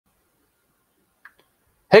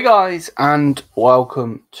Hey guys, and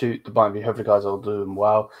welcome to the Bayern View. Hopefully you guys are all doing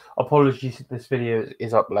well. Apologies if this video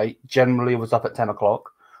is up late. Generally, it was up at 10 o'clock.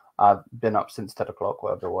 I've been up since 10 o'clock,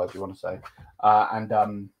 whatever you want to say. I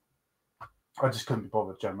just couldn't be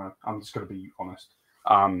bothered, generally. I'm just going to be honest.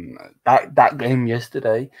 That game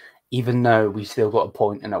yesterday, even though we still got a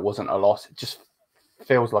point and it wasn't a loss, it just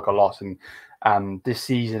feels like a loss. And this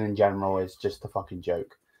season in general is just a fucking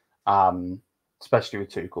joke, especially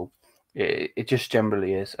with Tuchel. It just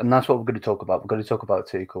generally is, and that's what we're going to talk about. We're going to talk about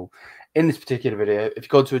Tuchel in this particular video. If you've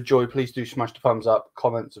got to enjoy, please do smash the thumbs up,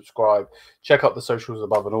 comment, subscribe, check out the socials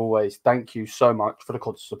above, and always thank you so much for the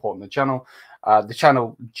constant support on the channel. The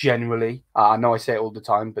channel generally, I know I say it all the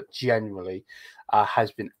time, but generally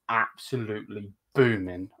has been absolutely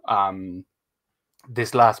booming.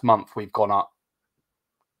 This last month we've gone up,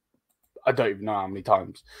 I don't even know how many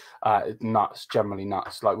times. Nuts, generally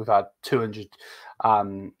nuts. Like we've had 200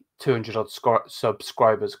 odd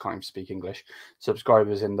subscribers, can't even speak English,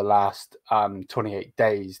 subscribers in the last 28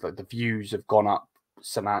 days. Like the views have gone up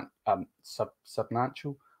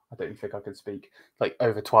substantial. I don't even think I can speak. Like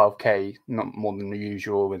over 12k, not more than the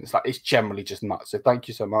usual. And it's generally just nuts. So thank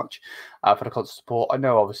you so much for the constant support. I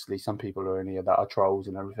know obviously some people are in here that are trolls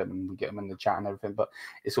and everything, and we get them in the chat and everything, but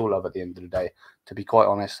it's all love at the end of the day. To be quite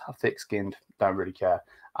honest, I'm thick-skinned, don't really care.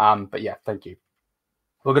 But yeah, thank you.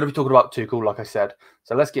 We're going to be talking about Tuchel, like I said.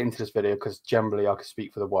 So let's get into this video because generally I can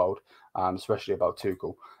speak for the world, especially about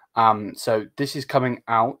Tuchel. So this is coming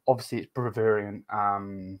out. Obviously, it's Bavarian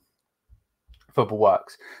Football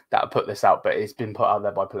Works that put this out, but it's been put out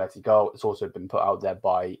there by Politico. It's also been put out there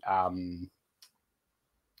by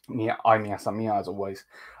Samia, as always.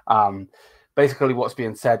 Basically, what's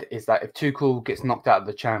being said is that if Tuchel gets knocked out of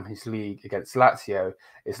the Champions League against Lazio,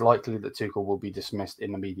 it's likely that Tuchel will be dismissed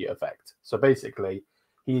in immediate effect. So basically,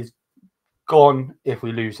 he's gone if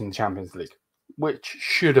we lose in the Champions League, which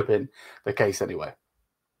should have been the case anyway.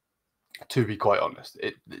 To be quite honest,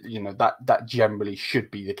 that generally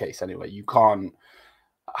should be the case anyway. You can't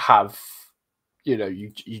have,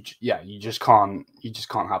 you just can't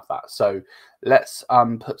have that. So let's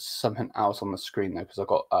put something else on the screen though, because I've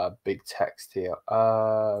got a big text here.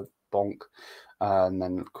 Bonk, and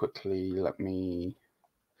then quickly let me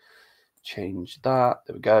change that.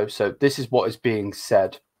 There we go. So this is what is being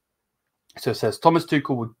said. So it says Thomas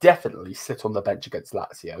Tuchel will definitely sit on the bench against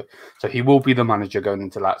Lazio. So he will be the manager going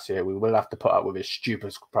into Lazio. We will have to put up with his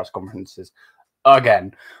stupid press conferences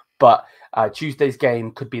again. But Tuesday's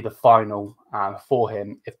game could be the final for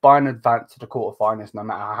him. If Bayern advance to the quarterfinals, no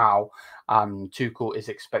matter how, Tuchel is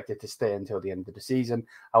expected to stay until the end of the season.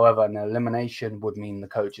 However, an elimination would mean the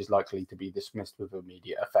coach is likely to be dismissed with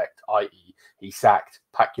immediate effect, i.e. he's sacked,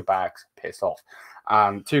 pack your bags, piss off.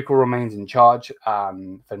 Tuchel remains in charge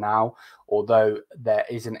for now, although there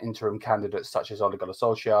is an interim candidate such as Ole Gunnar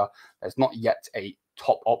Solskjaer. There's not yet a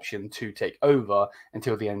top option to take over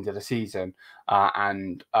until the end of the season,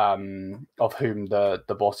 and of whom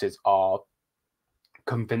the bosses are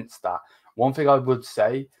convinced that. One thing I would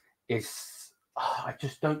say is I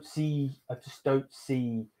just don't see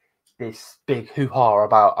this big hoo-ha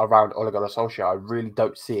around Ole Gunnar Solskjaer. I really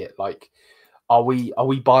don't see it. Like, are we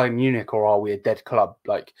Bayern Munich or are we a dead club?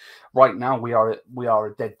 Like right now we are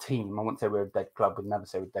a dead team. I wouldn't say we're a dead club. We'd never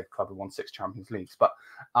say we're a dead club. We won 6 Champions Leagues. But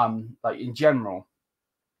like in general,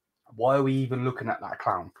 why are we even looking at that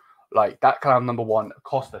clown? Like that clown, number one,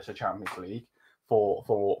 cost us a Champions League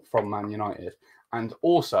from Man United. And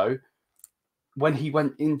also, when he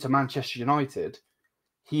went into Manchester United,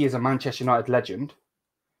 he is a Manchester United legend.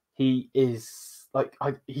 He is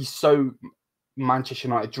he's so Manchester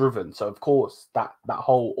United driven, so of course that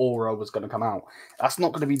whole aura was going to come out. That's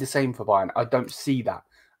not going to be the same for Bayern. I don't see that.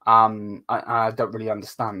 I don't really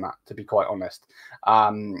understand that, to be quite honest.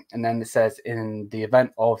 And then it says, in the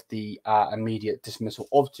event of the immediate dismissal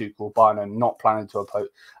of Tuchel, Bayern are not planning to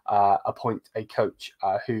appoint a coach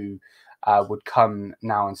who would come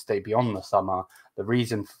now and stay beyond the summer. The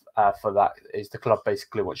reason for that is the club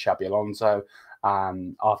basically wants Xabi Alonso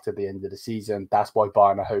after the end of the season. That's why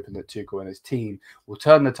Bayern are hoping that Tuchel and his team will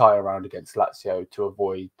turn the tie around against Lazio to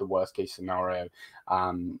avoid the worst case scenario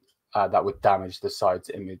that would damage the side's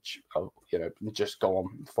image of, just go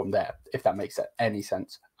on from there, if that makes any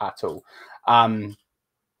sense at all. Quite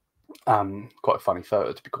a funny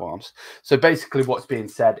photo, to be quite honest. So basically what's being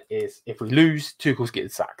said is if we lose, Tuchel's getting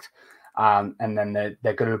sacked. And then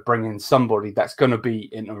they're going to bring in somebody that's going to be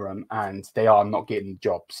interim, and they are not getting the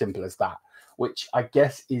job. Simple as that. Which I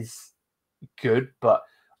guess is good, but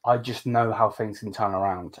I just know how things can turn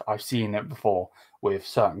around. I've seen it before with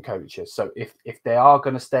certain coaches. So if they are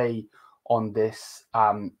going to stay on this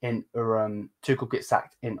interim, Tuchel gets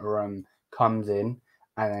sacked, interim comes in,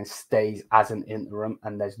 and then stays as an interim,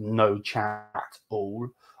 and there's no chance at all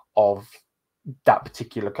of that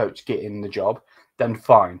particular coach getting the job, then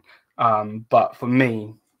fine. But for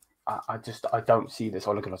me, I don't see this.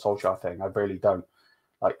 I look at the Solskjaer thing. I really don't.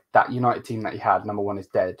 Like, that United team that he had, number one, is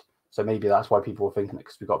dead. So maybe that's why people were thinking it,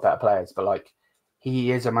 because we've got better players. But like,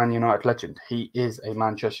 he is a Man United legend. He is a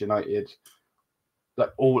Manchester United,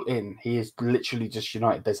 like, all in. He is literally just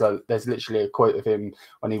United. There's literally a quote of him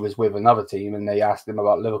when he was with another team, and they asked him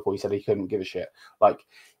about Liverpool. He said he couldn't give a shit. Like,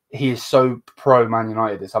 he is so pro Man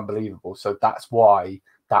United, it's unbelievable. So that's why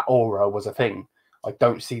that aura was a thing. I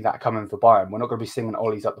don't see that coming for Bayern. We're not going to be singing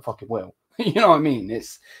Ollie's up the fucking wheel. You know what I mean?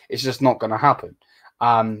 It's just not going to happen.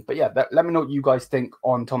 But yeah, let me know what you guys think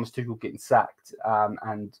on Thomas Tuchel getting sacked,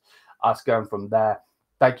 and us going from there.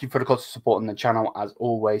 Thank you for the constant support on the channel, as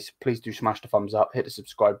always. Please do smash the thumbs up, hit the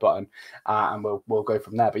subscribe button, and we'll go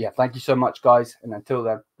from there. But yeah, thank you so much, guys. And until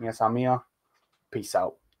then, Mia, peace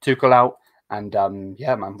out. Tuchel out. And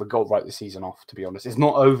yeah, man, we've got to write the season off, to be honest. It's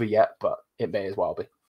not over yet, but it may as well be.